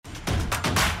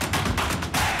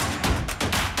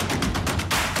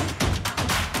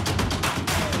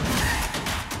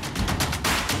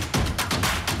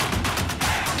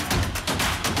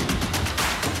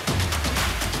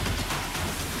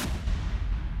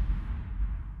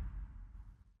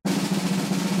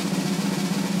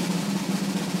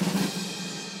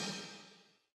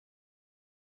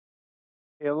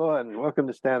everyone. Welcome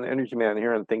to Stan the Energy Man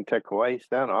here on Think Tech Hawaii.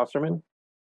 Stan Osserman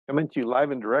coming to you live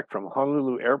and direct from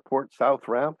Honolulu Airport South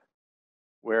Ramp,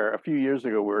 where a few years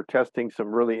ago we were testing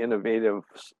some really innovative,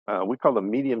 we call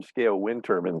them medium scale wind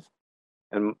turbines.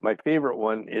 And my favorite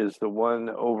one is the one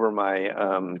over my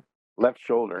left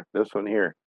shoulder, this one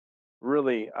here.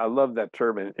 Really, I love that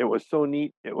turbine. It was so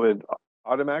neat. It would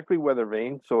automatically weather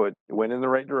vane, so it went in the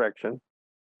right direction.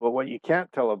 But what you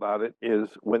can't tell about it is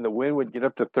when the wind would get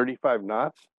up to 35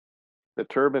 knots, the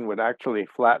turbine would actually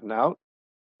flatten out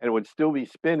and it would still be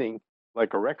spinning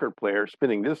like a record player,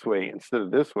 spinning this way instead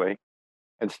of this way,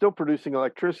 and still producing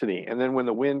electricity. And then when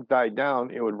the wind died down,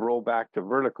 it would roll back to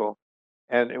vertical.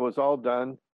 And it was all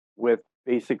done with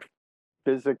basic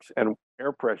physics and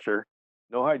air pressure,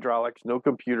 no hydraulics, no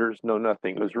computers, no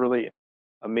nothing. It was really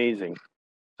amazing.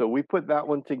 So we put that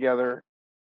one together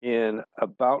in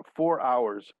about 4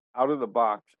 hours out of the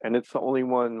box, and it's the only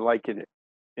one like it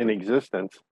in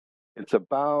existence. It's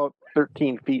about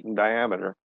 13 feet in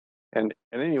diameter. And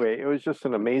anyway, it was just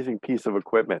an amazing piece of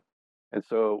equipment. And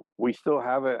so we still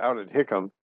have it out at Hickam.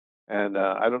 And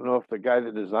I don't know if the guy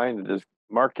that designed it is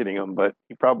marketing them, but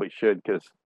he probably should because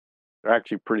they're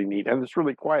actually pretty neat. And it's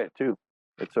really quiet too.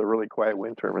 It's a really quiet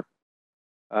wind turbine.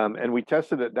 And we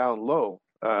tested it down low,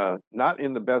 not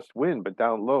in the best wind, but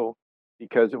down low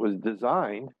because it was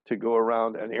designed to go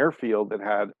around an airfield that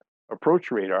had approach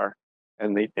radar,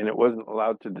 and it wasn't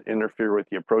allowed to interfere with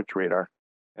the approach radar.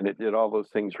 And it did all those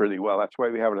things really well. That's why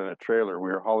we have it in a trailer. We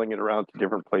were hauling it around to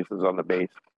different places on the base.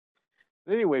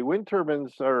 But anyway, wind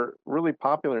turbines are really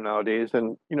popular nowadays.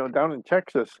 And, down in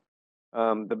Texas,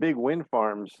 the big wind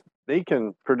farms, they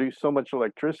can produce so much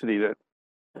electricity that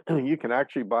you can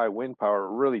actually buy wind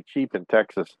power really cheap in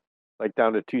Texas, like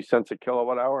down to 2 cents a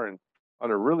kilowatt hour. And on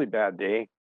a really bad day,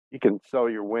 you can sell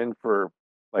your wind for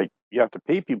like you have to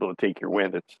pay people to take your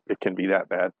wind. It can be that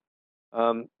bad.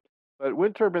 Um, but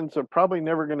wind turbines are probably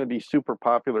never going to be super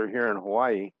popular here in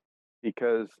Hawaii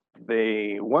because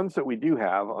the ones that we do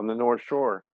have on the North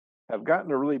Shore have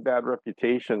gotten a really bad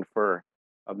reputation for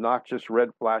obnoxious red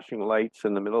flashing lights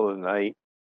in the middle of the night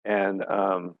and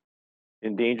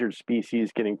endangered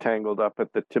species getting tangled up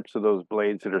at the tips of those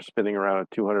blades that are spinning around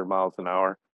at 200 miles an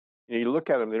hour. You look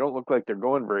at them, they don't look like they're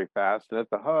going very fast. And at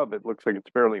the hub, it looks like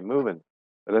it's barely moving.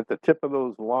 But at the tip of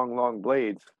those long, long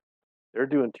blades, they're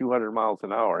doing 200 miles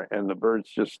an hour. And the birds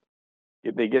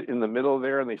they get in the middle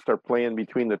there and they start playing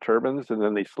between the turbines and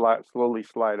then they slowly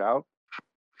slide out.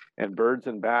 And birds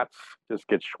and bats just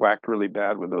get schwacked really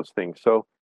bad with those things. So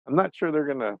I'm not sure they're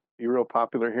going to be real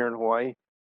popular here in Hawaii.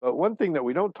 But one thing that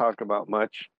we don't talk about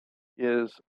much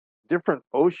is different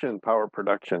ocean power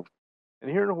production. And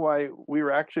here in Hawaii, we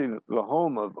were actually the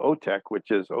home of OTEC,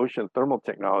 which is Ocean Thermal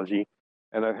Technology.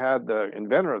 And I've had the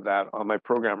inventor of that on my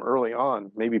program early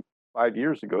on, maybe 5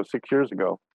 years ago, 6 years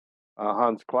ago,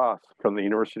 Hans Klaas from the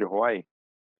University of Hawaii.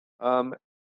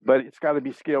 But it's got to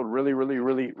be scaled really, really,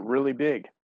 really, really big.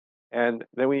 And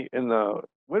then in the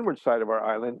windward side of our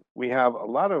island, we have a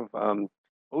lot of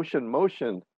ocean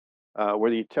motion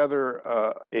where you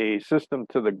tether a system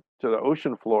to the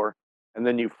ocean floor, and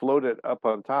then you float it up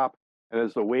on top. And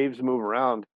as the waves move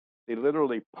around, they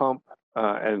literally pump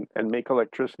and make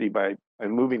electricity by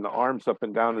moving the arms up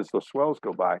and down as the swells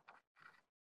go by.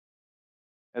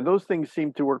 And those things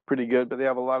seem to work pretty good, but they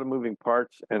have a lot of moving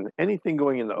parts. And anything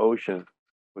going in the ocean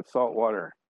with salt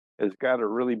water has got to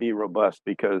really be robust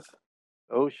because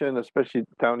the ocean, especially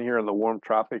down here in the warm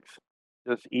tropics,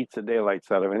 just eats the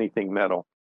daylights out of anything metal,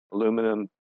 aluminum,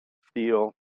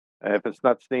 steel. If it's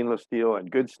not stainless steel and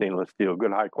good stainless steel,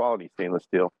 good high quality stainless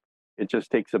steel, it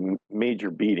just takes a major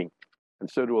beating, and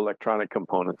so do electronic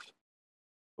components.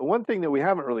 But one thing that we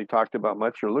haven't really talked about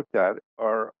much or looked at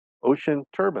are ocean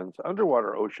turbines,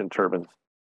 underwater ocean turbines.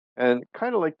 And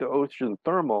kind of like the ocean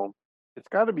thermal, it's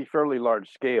got to be fairly large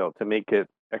scale to make it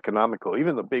economical.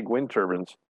 Even the big wind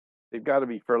turbines, they've got to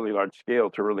be fairly large scale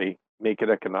to really make it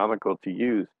economical to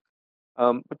use.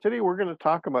 But today we're going to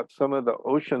talk about some of the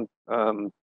ocean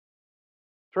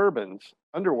turbines,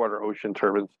 underwater ocean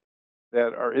turbines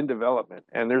that are in development.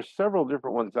 And there's several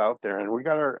different ones out there. And we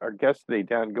got our guest today,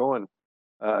 Dan Goen,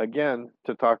 again,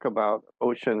 to talk about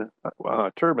ocean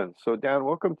turbines. So Dan,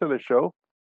 welcome to the show.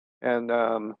 And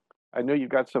I know you've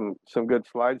got some good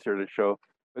slides here to show.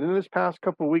 But in this past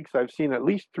couple of weeks, I've seen at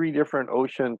least 3 different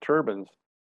ocean turbines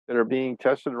that are being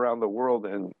tested around the world,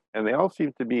 and they all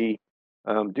seem to be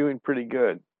doing pretty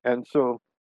good. And so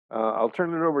I'll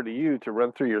turn it over to you to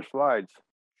run through your slides.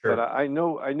 But Sure. I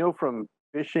know from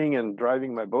fishing and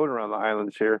driving my boat around the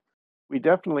islands here, we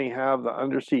definitely have the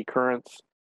undersea currents,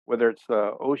 whether it's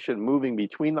the ocean moving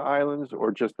between the islands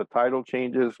or just the tidal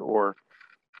changes or,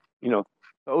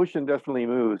 the ocean definitely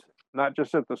moves, not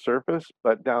just at the surface,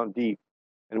 but down deep.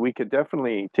 And we could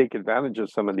definitely take advantage of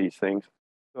some of these things.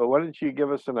 So why don't you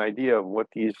give us an idea of what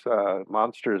these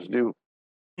monsters do?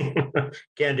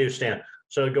 Can do, Stan.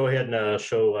 So go ahead and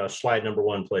show slide number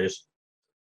one, please.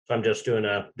 So I'm just doing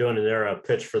there a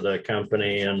pitch for the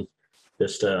company and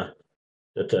just to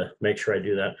make sure I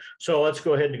do that. So let's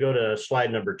go ahead and go to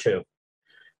slide number two.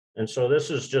 And so this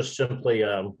is just simply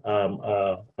a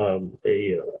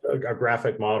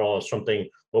graphic model of something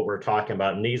what we're talking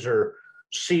about. And these are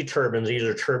sea turbines. These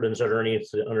are turbines that are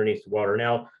underneath the water.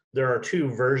 Now there are two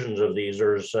versions of these.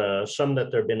 There's some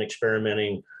that they've been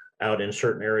experimenting out in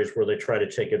certain areas where they try to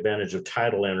take advantage of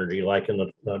tidal energy, like in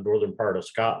the northern part of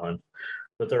Scotland.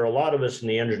 But there are a lot of us in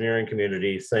the engineering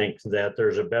community think that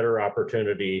there's a better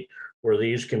opportunity where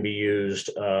these can be used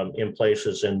in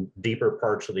places in deeper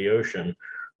parts of the ocean,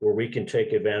 where we can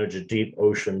take advantage of deep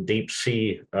ocean, deep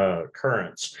sea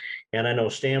currents. And I know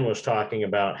Stan was talking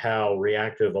about how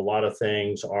reactive a lot of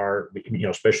things are,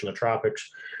 especially in the tropics,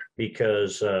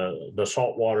 because the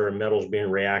salt water and metals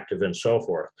being reactive and so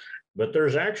forth. But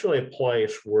there's actually a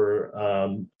place where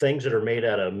things that are made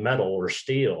out of metal or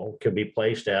steel can be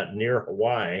placed at near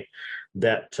Hawaii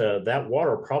that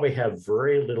water probably have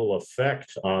very little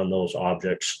effect on those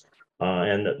objects.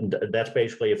 And that's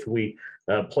basically if we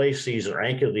place these or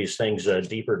anchor these things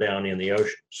deeper down in the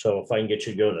ocean. So if I can get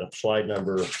you to go to slide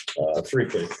number three,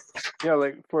 please. Yeah,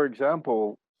 like for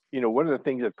example, one of the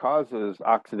things that causes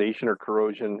oxidation or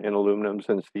corrosion in aluminums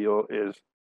and steel is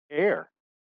air.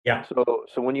 Yeah, So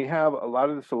when you have a lot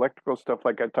of this electrical stuff,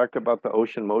 like I talked about the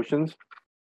ocean motions,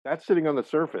 that's sitting on the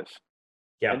surface.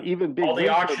 yeah. And even big All the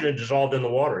wind oxygen turbines, dissolved in the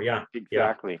water. Yeah, yeah,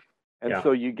 exactly. And yeah.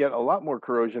 so you get a lot more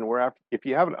corrosion where if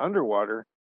you have it underwater,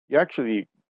 you actually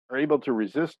are able to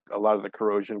resist a lot of the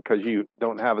corrosion because you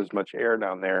don't have as much air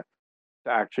down there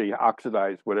to actually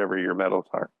oxidize whatever your metals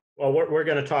are. Well, we're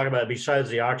going to talk about, besides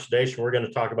the oxidation, we're going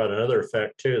to talk about another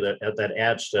effect too that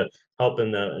adds to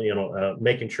helping the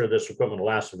making sure this equipment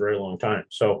lasts a very long time.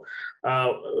 So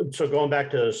so going back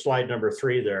to slide number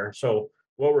three there. So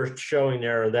what we're showing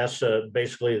there, that's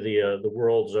basically the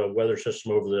world's weather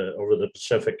system over the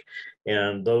Pacific,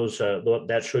 and those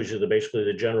that shows you basically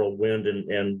the general wind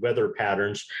and weather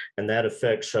patterns, and that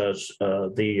affects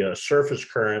the surface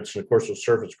currents, and of course those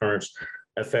surface currents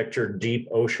affect your deep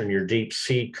ocean, your deep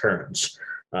sea currents.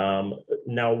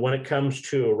 Now, when it comes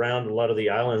to around a lot of the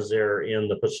islands there in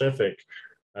the Pacific,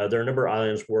 there are a number of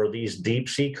islands where these deep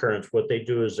sea currents, what they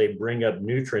do is they bring up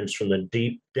nutrients from the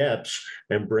deep depths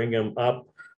and bring them up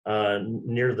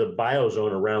near the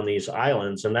biozone around these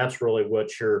islands. And that's really what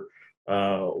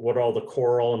what all the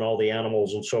coral and all the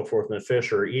animals and so forth and the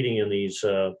fish are eating in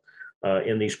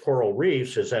these coral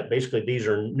reefs, is that basically these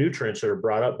are nutrients that are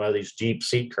brought up by these deep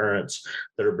sea currents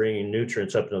that are bringing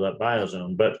nutrients up into that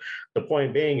biozone. But the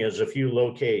point being is if you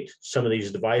locate some of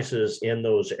these devices in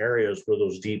those areas where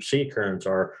those deep sea currents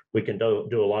are, we can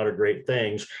do a lot of great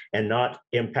things and not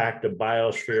impact the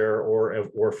biosphere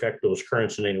or affect those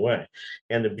currents in any way.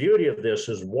 And the beauty of this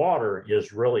is water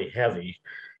is really heavy.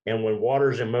 And when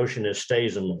water's in motion, it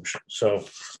stays in motion. So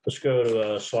let's go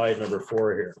to slide number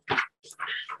four here.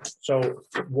 So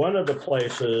one of the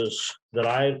places that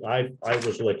I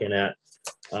was looking at,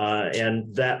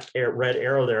 and that red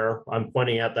arrow there, I'm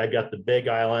pointing at, I got the Big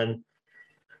Island.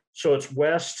 So it's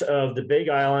west of the Big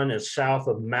Island and south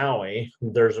of Maui.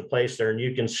 There's a place there, and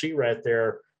you can see right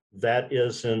there that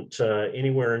isn't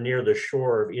anywhere near the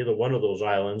shore of either one of those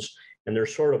islands. And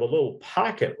there's sort of a little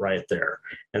pocket right there,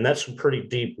 and that's some pretty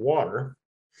deep water.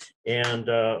 And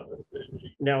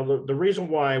now the reason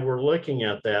why we're looking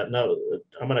at that, now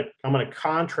I'm gonna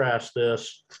contrast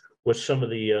this with some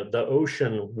of the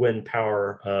ocean wind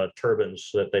power turbines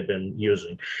that they've been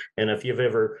using. And if you've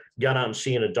ever gone out and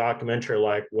seen a documentary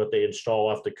like what they install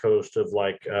off the coast of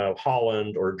like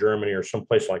Holland or Germany or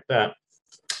someplace like that,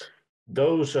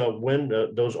 those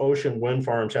those ocean wind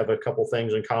farms have a couple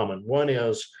things in common. One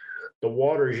is the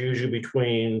water is usually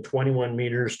between 21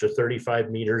 meters to 35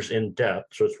 meters in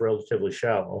depth, so it's relatively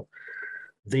shallow.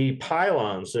 The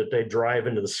pylons that they drive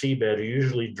into the seabed are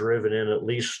usually driven in at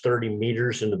least 30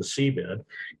 meters into the seabed.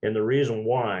 And the reason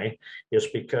why is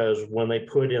because when they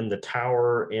put in the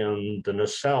tower and the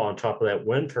nacelle on top of that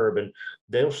wind turbine,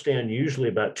 they'll stand usually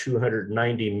about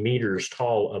 290 meters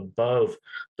tall above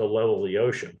the level of the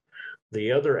ocean.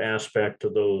 The other aspect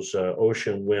of those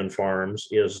ocean wind farms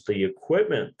is the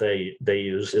equipment they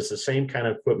use is the same kind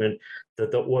of equipment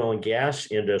that the oil and gas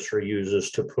industry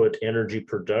uses to put energy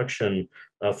production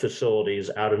facilities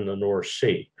out in the North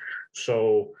Sea.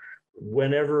 So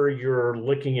whenever you're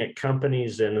looking at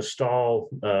companies that install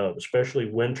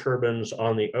especially wind turbines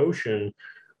on the ocean,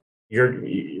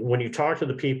 when you talk to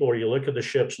the people or you look at the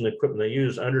ships and the equipment they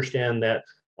use, understand that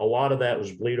a lot of that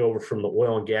was bleed over from the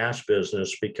oil and gas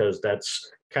business, because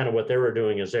that's kind of what they were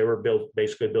doing, is they were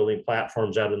basically building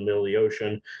platforms out in the middle of the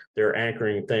ocean. They're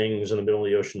anchoring things in the middle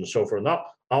of the ocean and so forth. And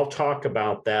I'll talk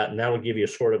about that, and that'll give you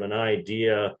sort of an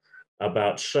idea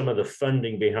about some of the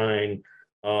funding behind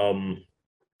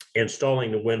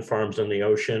installing the wind farms in the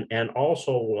ocean. And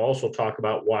also, we'll also talk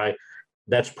about why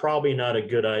that's probably not a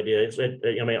good idea.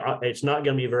 It's not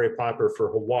going to be very popular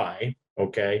for Hawaii,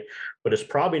 okay, but it's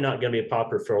probably not going to be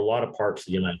popular for a lot of parts of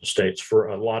the United States for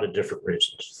a lot of different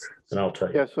reasons. And I'll tell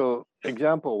you. Yeah, so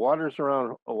example, waters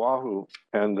around Oahu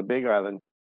and the Big Island,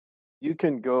 you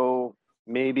can go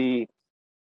maybe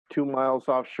 2 miles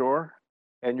offshore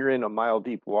and you're in a mile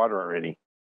deep water already,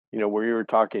 where you were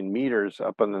talking meters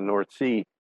up in the North Sea.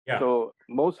 Yeah. So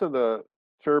most of the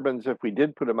turbines, if we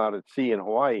did put them out at sea in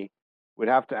Hawaii, would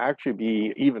have to actually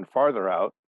be even farther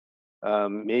out,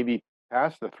 maybe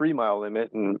past the 3 mile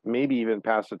limit and maybe even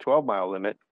past the 12-mile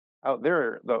limit. Out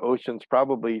there, the ocean's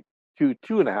probably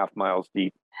 2.5 miles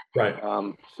deep. Right.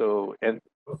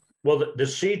 Well, the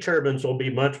sea turbines will be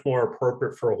much more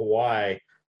appropriate for Hawaii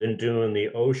than doing the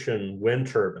ocean wind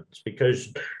turbines,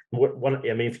 because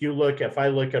if I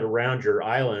look at around your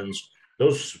islands,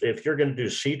 if you're going to do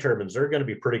sea turbines, they're going to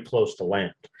be pretty close to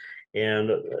land.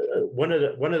 And one of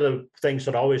the things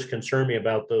that always concern me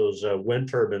about those wind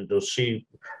turbines,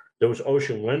 those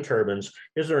ocean wind turbines,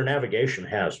 is they're a navigation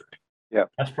hazard. Yeah,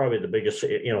 that's probably the biggest,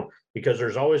 because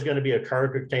there's always going to be a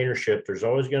cargo container ship. There's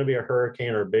always going to be a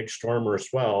hurricane or a big storm or a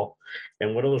swell.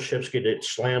 And one of those ships get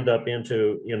slammed up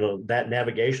into, that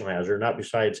navigation hazard, not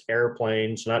besides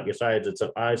airplanes, not besides it's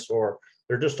an eyesore.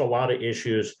 There are just a lot of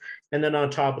issues. And then on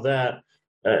top of that,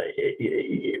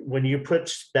 when you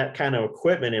put that kind of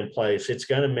equipment in place, it's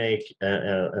going to make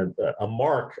a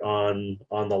mark on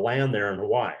the land there in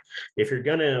Hawaii. If you're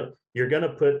going to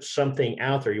put something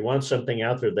out there, you want something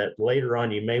out there that later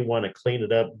on you may want to clean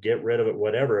it up, get rid of it,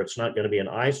 whatever. It's not going to be an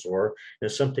eyesore.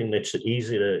 It's something that's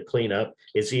easy to clean up.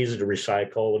 It's easy to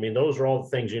recycle. Those are all the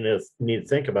things you need to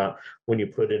think about when you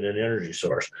put in an energy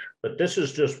source. But this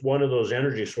is just one of those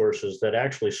energy sources that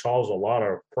actually solves a lot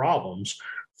of problems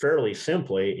fairly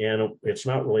simply, and it's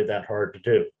not really that hard to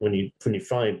do when you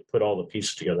finally put all the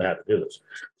pieces together how to do this.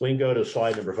 We can go to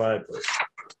slide number 5, please.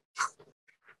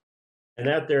 And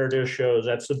that there just shows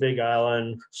that's the Big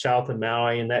Island south of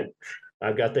Maui, and that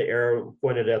I've got the arrow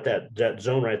pointed at that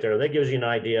zone right there. That gives you an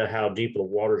idea how deep the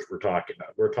waters we're talking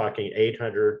about. We're talking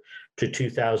 800 to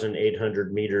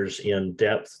 2,800 meters in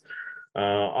depth.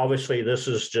 Obviously, this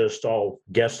is just all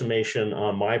guesstimation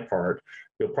on my part.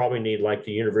 You'll probably need like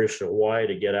the University of Hawaii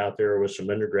to get out there with some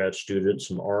undergrad students,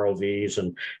 some ROVs,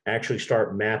 and actually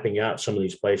start mapping out some of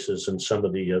these places and some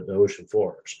of the ocean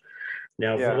floors.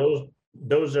 Now, for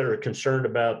those that are concerned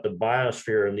about the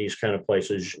biosphere in these kind of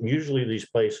places, usually these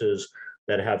places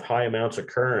that have high amounts of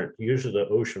current, usually the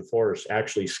ocean floor is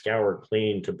actually scoured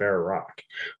clean to bare rock.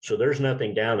 So there's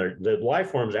nothing down there. The life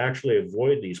forms actually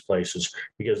avoid these places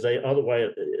because they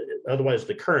otherwise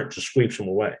the current just sweeps them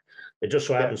away. It just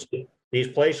so happens these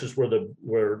places where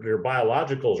their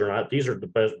biologicals are not, these are the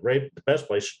best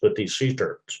places to put these sea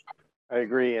turtles. I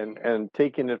agree. And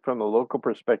taking it from a local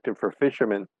perspective for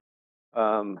fishermen,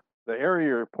 the area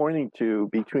you're pointing to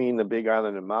between the Big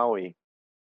Island and Maui,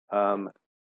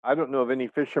 I don't know of any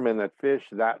fishermen that fish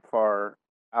that far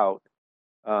out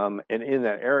and in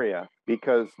that area,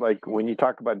 because like when you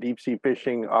talk about deep sea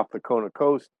fishing off the Kona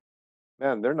coast,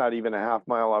 man, they're not even a half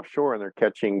mile offshore and they're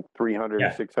catching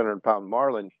 300, 600 pound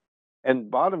marlin.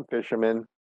 And bottom fishermen,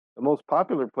 the most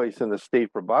popular place in the state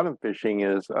for bottom fishing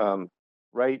is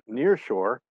right near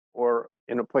shore, or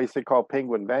in a place they call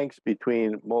Penguin Banks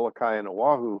between Molokai and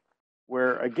Oahu,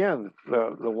 where again,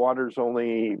 the water's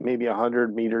only maybe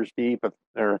 100 meters deep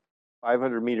or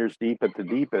 500 meters deep at the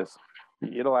deepest.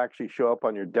 It'll actually show up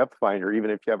on your depth finder,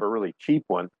 even if you have a really cheap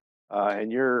one,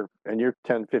 and you're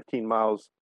 10, 15 miles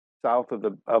south of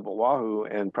Oahu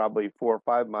and probably 4 or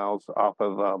 5 miles off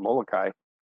of Molokai.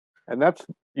 And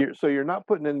so you're not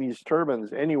putting in these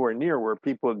turbines anywhere near where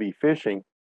people would be fishing.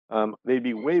 They'd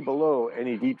be way below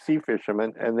any deep sea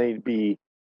fishermen, and they'd be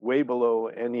way below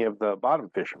any of the bottom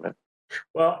fishermen.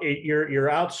 Well, you're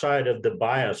outside of the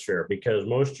biosphere, because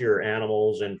most of your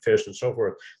animals and fish and so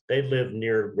forth, they live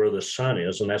near where the sun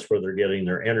is, and that's where they're getting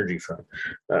their energy from.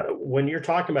 When you're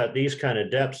talking about these kind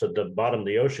of depths at the bottom of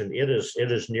the ocean, it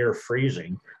is near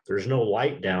freezing. There's no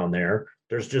light down there.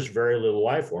 There's just very little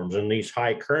life forms. In these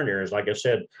high current areas, like I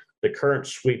said, the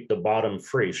currents sweep the bottom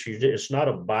free. So it's not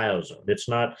a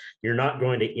biozone. You're not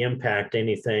going to impact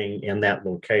anything in that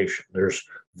location. There's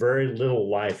very little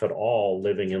life at all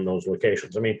living in those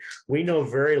locations. I mean, we know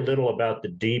very little about the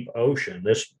deep ocean.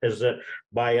 This is that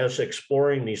by us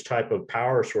exploring these type of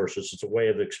power sources, it's a way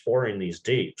of exploring these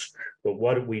deeps. But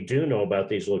what we do know about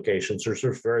these locations,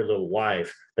 there's very little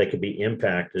life that could be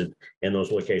impacted in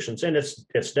those locations. And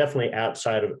it's definitely out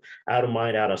of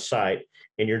mind, out of sight.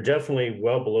 And you're definitely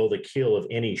well below the keel of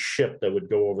any ship that would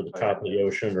go over the top of the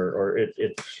ocean, or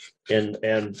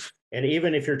and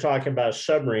even if you're talking about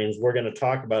submarines, we're going to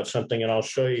talk about something, and I'll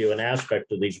show you an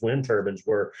aspect of these wind turbines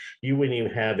where you wouldn't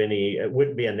even have any, it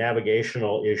wouldn't be a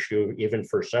navigational issue even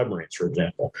for submarines, for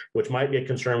example, which might be a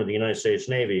concern with the United States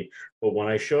Navy. But when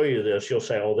I show you this, you'll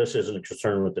say, oh, this isn't a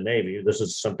concern with the Navy. This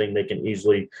is something they can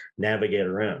easily navigate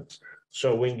around.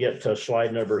 So we can get to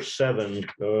slide number 7.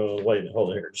 Wait, hold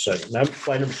on here a second. Now,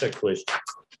 slide number 6, please.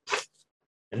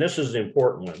 And this is the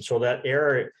important one. So that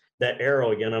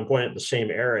arrow again, I'm pointing at the same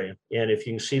area. And if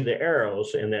you can see the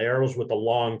arrows and the arrows with the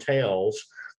long tails,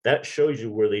 that shows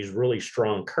you where these really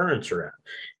strong currents are at.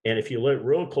 And if you look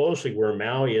real closely where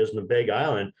Maui is in the Big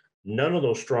Island, none of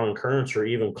those strong currents are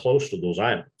even close to those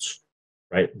islands,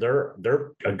 right? They're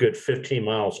a good 15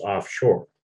 miles offshore,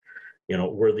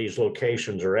 where these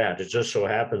locations are at. It just so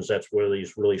happens that's where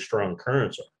these really strong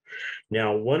currents are.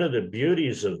 Now, one of the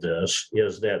beauties of this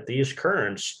is that these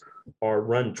currents are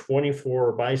run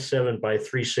 24/7 by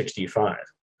 365.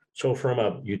 So from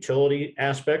a utility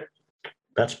aspect,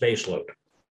 that's base load,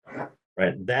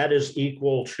 right? That is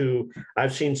equal to,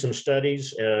 I've seen some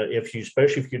studies,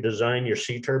 especially if you design your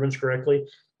sea turbines correctly,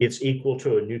 it's equal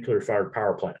to a nuclear fired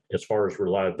power plant as far as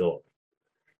reliability.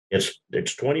 It's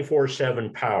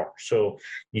 24/7 power. So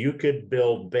you could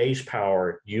build base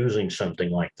power using something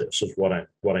like this is what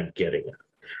I'm getting at.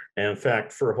 And in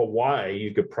fact, for Hawaii,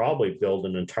 you could probably build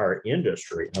an entire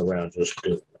industry around just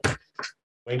doing that.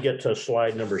 We can get to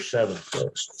slide number 7,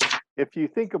 please. If you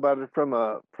think about it from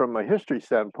a history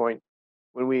standpoint,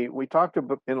 when we talked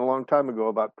about in a long time ago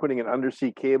about putting an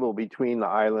undersea cable between the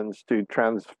islands to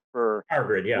transfer Power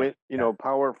grid, yeah.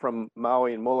 power from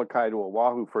Maui and Molokai to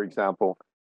Oahu, for example.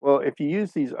 Well, if you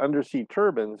use these undersea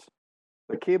turbines,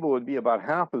 the cable would be about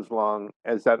half as long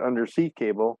as that undersea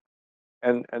cable.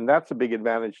 And that's a big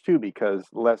advantage too, because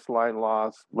less line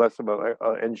loss, less of an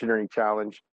engineering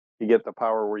challenge. You get the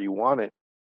power where you want it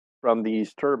from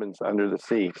these turbines under the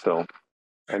sea. So,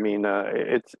 I mean,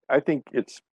 I think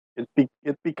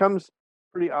it becomes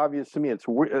pretty obvious to me. It's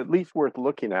at least worth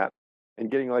looking at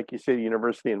and getting, like you say, the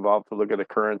university involved to look at the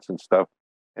currents and stuff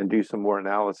and do some more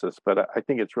analysis. But I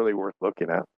think it's really worth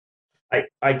looking at.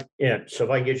 So if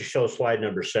I can get you to show slide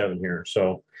number 7 here.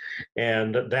 So,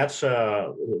 and that's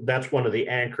one of the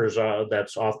anchors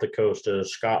that's off the coast of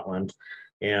Scotland,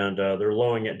 and they're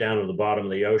lowering it down to the bottom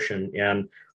of the ocean. And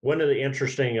one of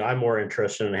the I'm more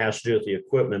interested in has to do with the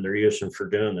equipment they're using for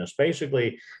doing this.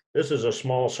 Basically, this is a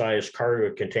small size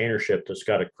cargo container ship that's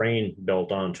got a crane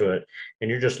built onto it, and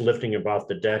you're just lifting it off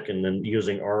the deck and then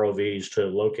using ROVs to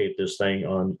locate this thing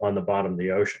on the bottom of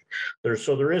the ocean.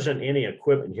 There isn't any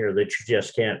equipment here that you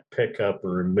just can't pick up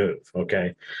or remove,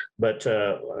 okay? But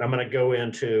I'm going to go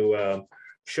into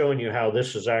showing you how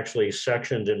this is actually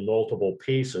sectioned in multiple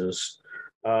pieces.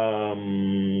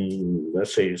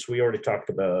 Let's see. So we already talked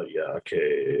about,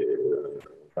 okay.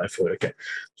 Okay.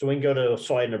 So we can go to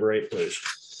slide number 8, please.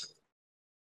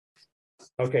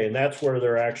 Okay, and that's where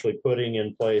they're actually putting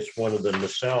in place one of the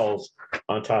nacelles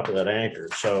on top of that anchor.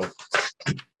 So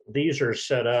these are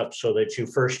set up so that you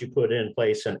put in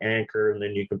place an anchor, and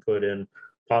then you can put in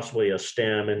possibly a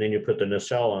stem, and then you put the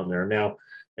nacelle on there. Now,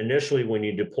 initially, when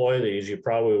you deploy these, you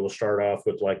probably will start off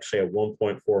with, like, say, a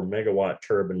 1.4 megawatt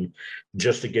turbine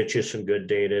just to get you some good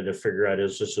data to figure out,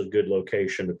 is this a good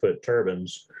location to put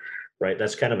turbines, right?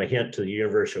 That's kind of a hint to the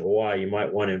University of Hawaii. You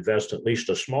might want to invest at least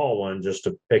a small one just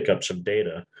to pick up some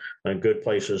data on good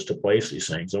places to place these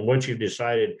things. And once you've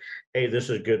decided, hey, this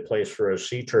is a good place for a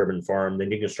sea turbine farm, then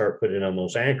you can start putting on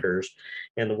those anchors.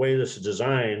 And the way this is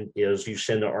designed is you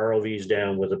send the ROVs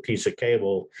down with a piece of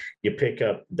cable, you pick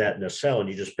up that nacelle, and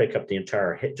you just pick up the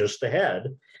entire just the head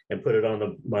and put it on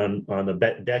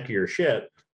the deck of your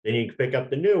ship. Then you can pick up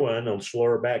the new one and slow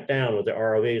her back down with the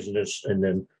ROVs and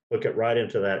then hook it right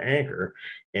into that anchor,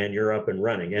 and you're up and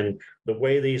running. And the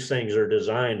way these things are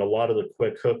designed, a lot of the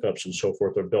quick hookups and so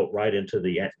forth are built right into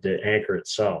the anchor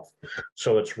itself.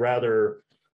 So it's rather,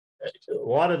 a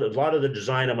lot of the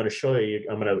design I'm going to show you,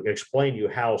 I'm going to explain to you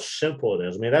how simple it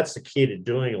is. I mean, that's the key to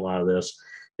doing a lot of this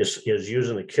is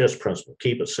using the KISS principle.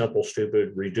 Keep it simple,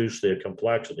 stupid, reduce the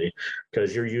complexity,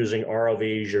 because you're using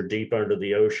ROVs, you're deep under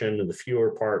the ocean, and the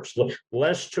fewer parts,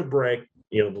 less to break,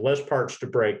 the less parts to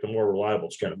break, the more reliable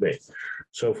it's going to be.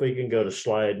 So if we can go to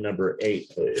slide number 8,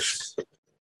 please.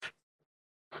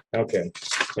 Okay,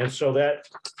 and so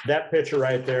that picture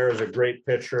right there is a great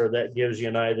picture. That gives you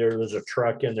an idea. There's a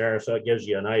truck in there, so it gives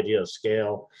you an idea of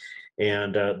scale.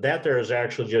 And that there is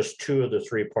actually just two of the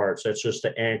three parts. That's just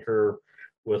the anchor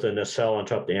with a nacelle on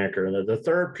top of the anchor. And the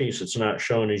third piece that's not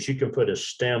shown is you can put a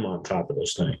stem on top of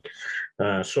this thing.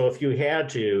 So if you had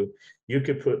to, you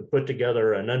could put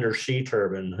together an undersea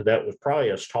turbine that was probably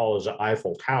as tall as the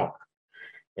Eiffel Tower,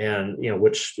 and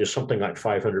which is something like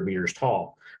 500 meters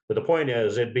tall. But the point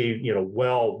is, it'd be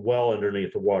well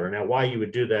underneath the water. Now, why you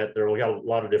would do that? There are a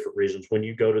lot of different reasons. When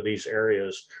you go to these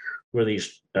areas where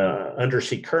these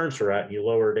undersea currents are at, and you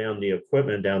lower down the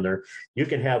equipment down there, you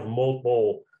can have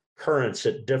multiple currents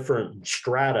at different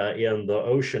strata in the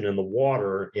ocean and the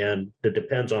water, and it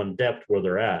depends on depth where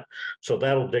they're at. So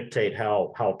that'll dictate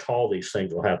how tall these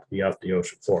things will have to be off the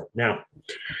ocean floor. Now,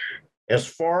 as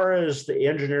far as the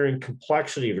engineering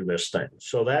complexity of this thing,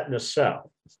 so that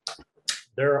nacelle,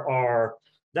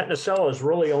 that nacelle is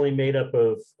really only made up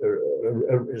of,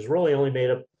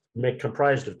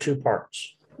 comprised of two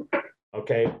parts.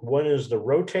 Okay, one is the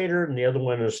rotator and the other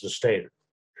one is the stator.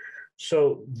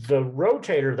 So the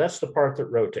rotator, that's the part that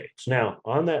rotates. Now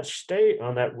on that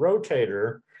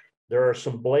rotator, there are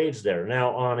some blades there.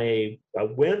 Now on a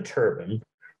wind turbine,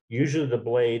 usually the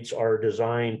blades are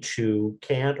designed to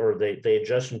cant, or they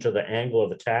adjust them to the angle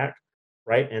of attack,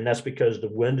 right? And that's because the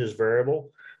wind is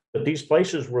variable. But these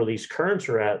places where these currents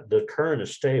are at, the current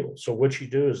is stable. So what you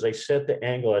do is they set the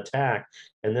angle of attack,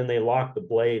 and then they lock the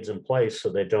blades in place so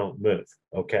they don't move,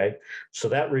 okay? So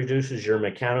that reduces your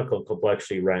mechanical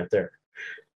complexity right there.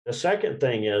 The second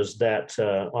thing is that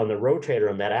on the rotator,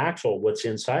 on that axle, what's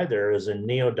inside there is a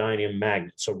neodymium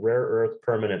magnet, so rare earth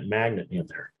permanent magnet in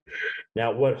there.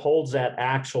 Now, what holds that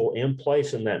axle in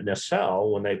place in that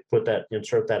nacelle, when they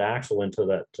insert that axle into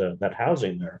that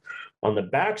housing there, on the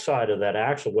backside of that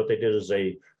axle, what they did is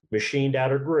they machined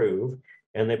out a groove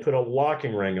and they put a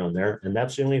locking ring on there, and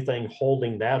that's the only thing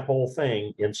holding that whole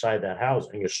thing inside that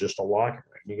housing. It's just a locking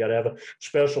ring. You got to have a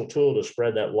special tool to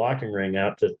spread that locking ring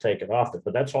out to take it off there,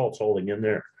 but that's all it's holding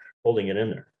it in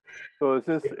there. So is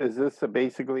this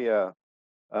basically a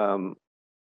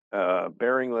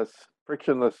bearingless,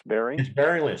 frictionless bearing? It's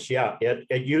bearingless, yeah.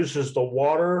 It uses the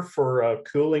water for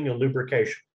cooling and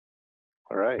lubrication.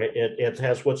 All right. It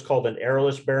has what's called an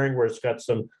airless bearing, where it's got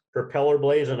some propeller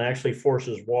blades and actually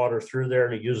forces water through there,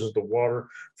 and it uses the water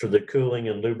for the cooling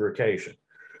and lubrication.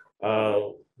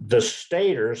 The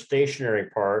stationary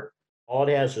part, all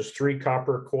it has is 3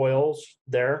 copper coils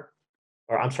there,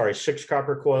 or I'm sorry, 6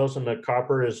 copper coils, and the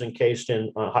copper is encased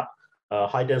in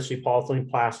high density polyethylene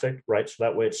plastic, right? So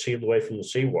that way it's sealed away from the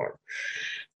seawater.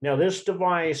 Now, this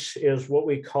device is what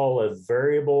we call a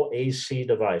variable AC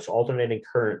device, alternating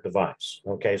current device.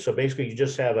 Okay, so basically you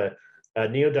just have a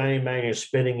neodymium magnet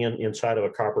spinning inside of a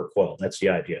copper coil. That's the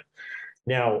idea.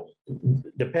 Now,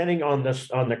 depending on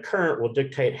the current will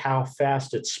dictate how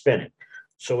fast it's spinning.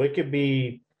 So it could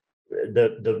be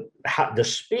the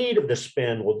speed of the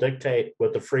spin will dictate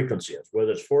what the frequency is,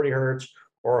 whether it's 40 hertz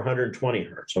or 120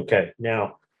 hertz. Okay,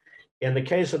 now in the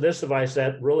case of this device,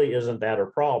 that really isn't that a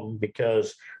problem,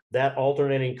 because that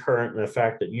alternating current and the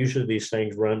fact that usually these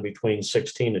things run between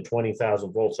 16 to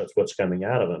 20,000 volts, that's what's coming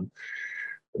out of them.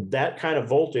 That kind of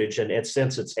voltage, and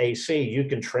since it's AC, you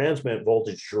can transmit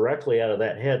voltage directly out of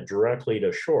that head directly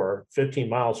to shore. 15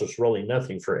 miles is really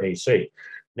nothing for AC.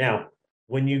 Now,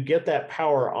 when you get that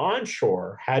power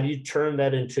onshore, how do you turn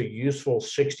that into useful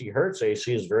 60 hertz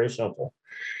AC is very simple.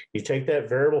 You take that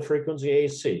variable frequency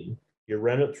AC, you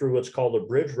run it through what's called a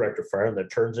bridge rectifier, and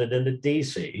that turns it into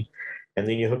DC. And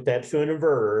then you hook that to an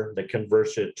inverter that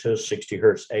converts it to 60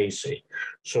 hertz AC.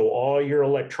 So all your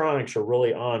electronics are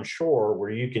really onshore, where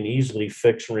you can easily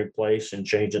fix and replace and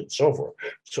change it and so forth.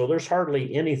 So there's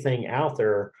hardly anything out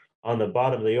there on the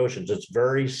bottom of the oceans. It's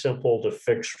very simple to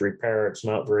fix, repair. It's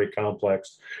not very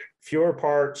complex. Fewer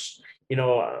parts.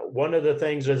 One of the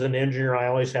things as an engineer I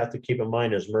always have to keep in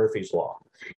mind is Murphy's Law.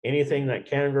 Anything that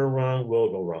can go wrong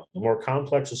will go wrong. The more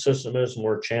complex a system is, the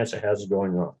more chance it has of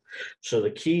going wrong. So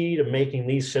the key to making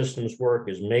these systems work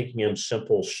is making them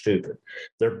simple, stupid.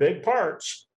 They're big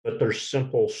parts, but they're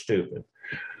simple, stupid.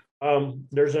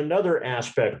 There's another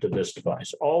aspect of this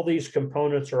device. All these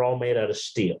components are all made out of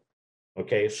steel.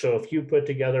 Okay, so if you put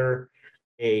together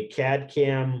a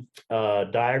CAD/CAM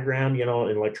diagram, in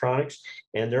electronics,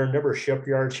 and there are a number of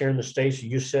shipyards here in the States,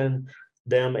 you send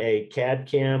them a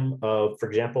CAD/CAM of, for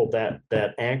example, that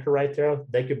anchor right there,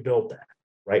 they could build that,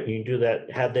 right? You can do that,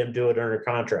 have them do it under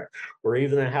contract, or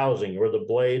even the housing or the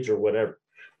blades or whatever.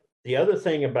 The other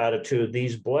thing about it too,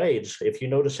 these blades, if you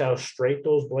notice how straight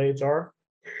those blades are,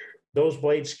 those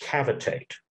blades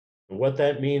cavitate. And what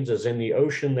that means is in the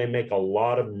ocean, they make a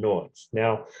lot of noise.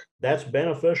 Now, that's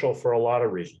beneficial for a lot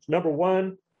of reasons. Number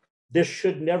one, this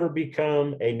should never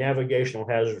become a navigational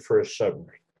hazard for a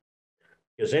submarine,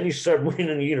 because any submarine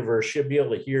in the universe should be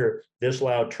able to hear this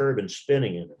loud turbine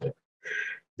spinning in it.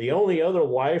 The only other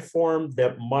life form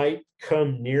that might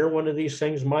come near one of these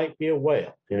things might be a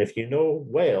whale. And if you know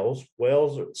whales,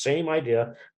 same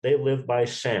idea, they live by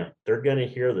sound. They're going to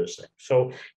hear this thing.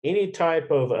 So any type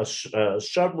of a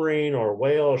submarine or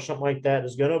whale or something like that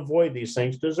is going to avoid these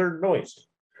things because they're noisy.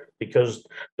 Because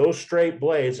those straight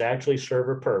blades actually serve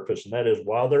a purpose, and that is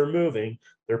while they're moving,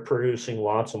 they're producing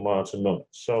lots and lots of noise.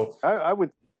 So I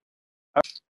would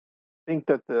think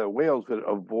that the whales would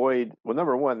avoid, well,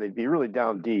 number one, they'd be really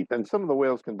down deep, and some of the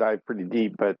whales can dive pretty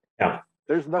deep, but yeah.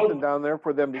 there's nothing down there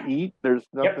for them to eat. There's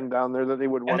Yep. nothing down there that they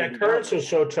would And want to the be down currents there. are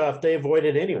so tough, they avoid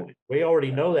it anyway. We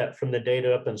already know that from the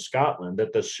data up in Scotland,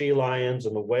 that the sea lions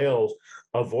and the whales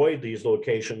avoid these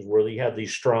locations where you have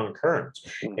these strong currents.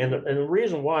 Mhm. And the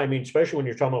reason why, I mean, especially when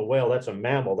you're talking about a whale, that's a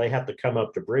mammal, they have to come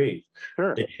up to breathe.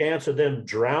 Sure. The chance of them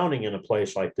drowning in a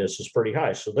place like this is pretty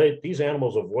high. So these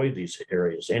animals avoid these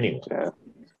areas anyway. Yeah.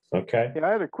 Okay, Yeah,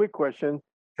 I had a quick question.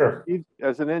 sure.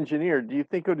 As an engineer, do you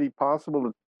think it would be possible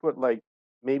to put like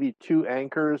maybe two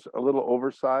anchors a little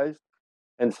oversized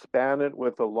and span it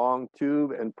with a long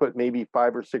tube and put maybe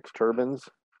 5 or 6 turbines?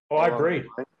 Oh, I along the agree.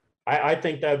 line? I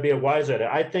think that'd be a wise idea.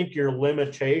 I think your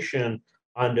limitation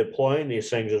on deploying these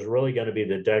things is really going to be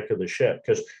the deck of the ship,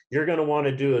 because you're going to want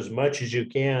to do as much as you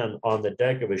can on the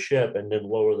deck of a ship and then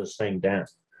lower this thing down.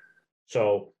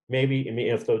 So maybe, I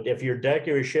mean, if your deck of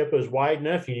your ship is wide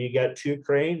enough and you got 2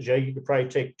 cranes, yeah, you could probably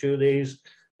take 2 of these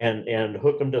and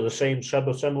hook them to the same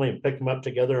subassembly and pick them up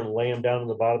together and lay them down in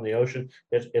the bottom of the ocean.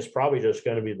 It's probably just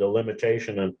going to be the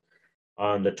limitation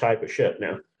on the type of ship.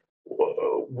 Now,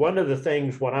 one of the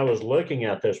things when I was looking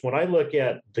at this, when I look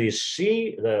at the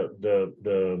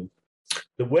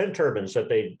wind turbines that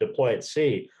they deploy at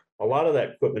sea, a lot of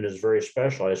that equipment is very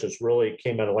specialized. It's really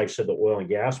came out of, like I said, the oil and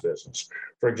gas business.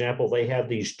 For example, they have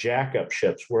these jack-up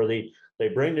ships where they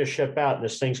bring this ship out and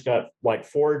this thing's got like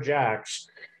 4 jacks,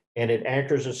 and it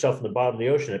anchors itself in the bottom of the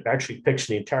ocean. It actually picks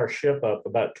the entire ship up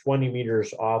about 20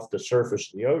 meters off the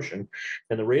surface of the ocean.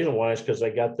 And the reason why is because they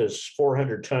got this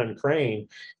 400-ton crane,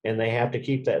 and they have to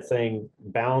keep that thing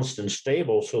balanced and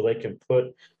stable so they can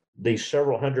put the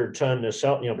several 100-ton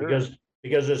nacelle, Sure.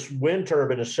 because this wind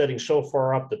turbine is sitting so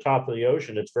far up the top of the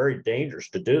ocean, it's very dangerous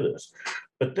to do this.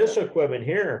 But this equipment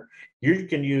here, you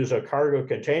can use a cargo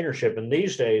container ship. And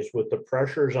these days, with the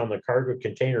pressures on the cargo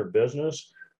container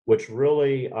business, which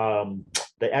really,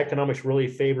 the economics really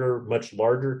favor much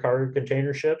larger cargo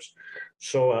container ships.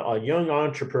 So a young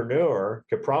entrepreneur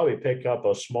could probably pick up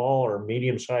a small or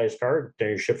medium-sized cargo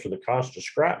container ship for the cost of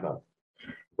scrap metal,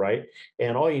 right?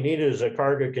 And all you need is a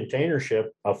cargo container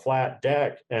ship, a flat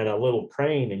deck, and a little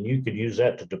crane, and you could use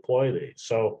that to deploy these.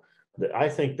 So I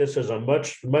think this is a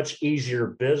much easier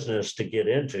business to get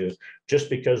into, just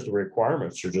because the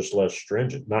requirements are just less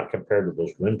stringent, not compared to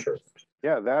those wind turbines.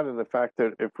 Yeah, that and the fact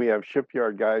that if we have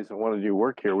shipyard guys that want to do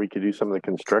work here, we could do some of the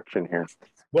construction here.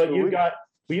 Well, So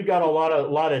you've got a lot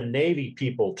of Navy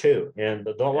people too, and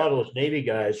a lot of those Navy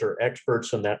guys are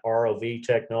experts in that ROV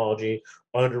technology,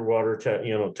 underwater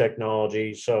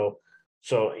technology. So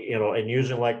and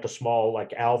using like the small,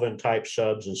 like Alvin type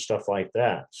subs and stuff like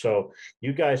that. So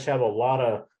you guys have a lot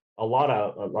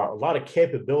of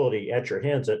capability at your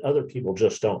hands that other people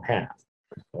just don't have.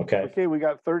 Okay, we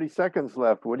got 30 seconds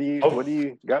left. What do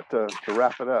you got to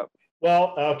wrap it up?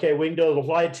 Well, okay, we can go. The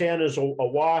flight 10 is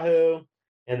Oahu,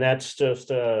 and that's just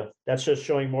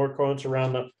showing more currents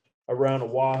around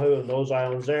Oahu and those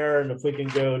islands there. And if we can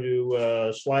go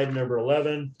to slide number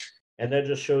 11, and that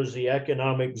just shows the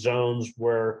economic zones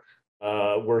where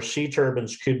sea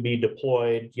turbines could be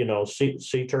deployed.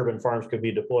 Sea turbine farms could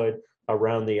be deployed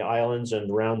around the islands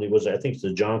and around I think it's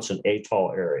the Johnson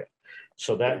Atoll area.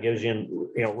 So that gives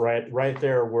you, right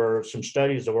there where some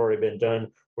studies have already been done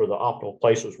for the optimal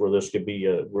places where this could be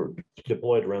were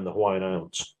deployed around the Hawaiian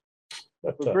Islands.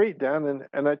 But, Well, great, Dan.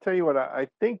 And I tell you what, I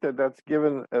think that's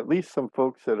given at least some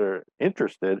folks that are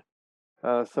interested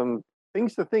some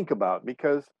things to think about,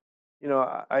 because,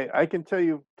 I can tell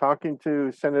you, talking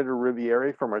to Senator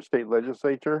Riviere from our state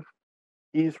legislature,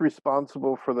 he's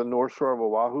responsible for the North Shore of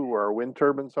Oahu where our wind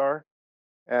turbines are.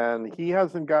 And he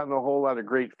hasn't gotten a whole lot of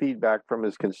great feedback from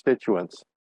his constituents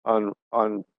on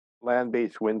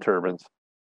land-based wind turbines.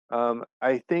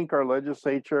 I think our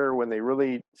legislature, when they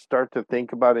really start to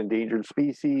think about endangered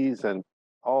species and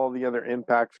all the other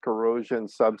impacts, corrosion,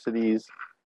 subsidies,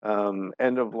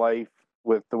 end of life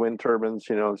with the wind turbines,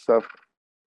 stuff,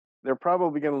 they're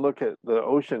probably going to look at the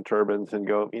ocean turbines and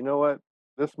go, you know what,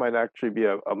 this might actually be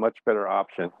a much better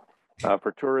option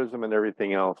for tourism and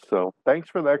everything else. So thanks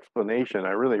for the explanation.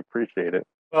 I really appreciate it.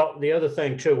 Well, the other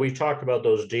thing too, we talked about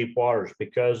those deep waters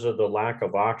because of the lack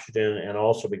of oxygen and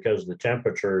also because of the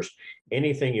temperatures.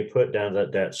 Anything you put down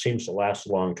that seems to last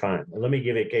a long time. And let me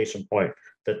give you a case in point: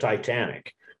 the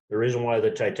Titanic. The reason why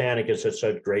the Titanic is in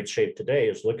such great shape today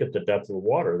is look at the depth of the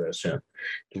water that's in.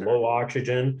 Low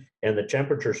oxygen and the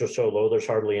temperatures are so low, there's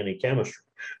hardly any chemistry.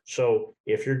 So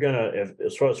if you're gonna,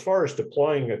 so as far as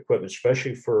deploying equipment,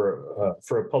 especially for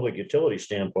a public utility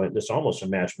standpoint, this almost a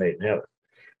match made in heaven.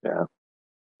 Yeah.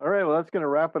 All right, well, that's going to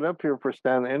wrap it up here for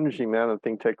Stan the Energy Man on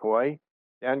Think Tech Hawaii.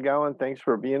 Dan Gowan, thanks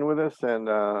for being with us, and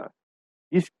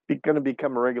he's going to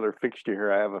become a regular fixture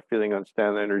here. I have a feeling on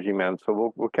Stan the Energy Man,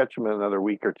 so we'll catch him in another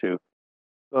week or two.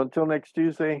 So until next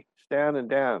Tuesday, Stan and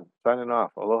Dan signing off.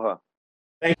 Aloha.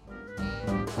 Thank you.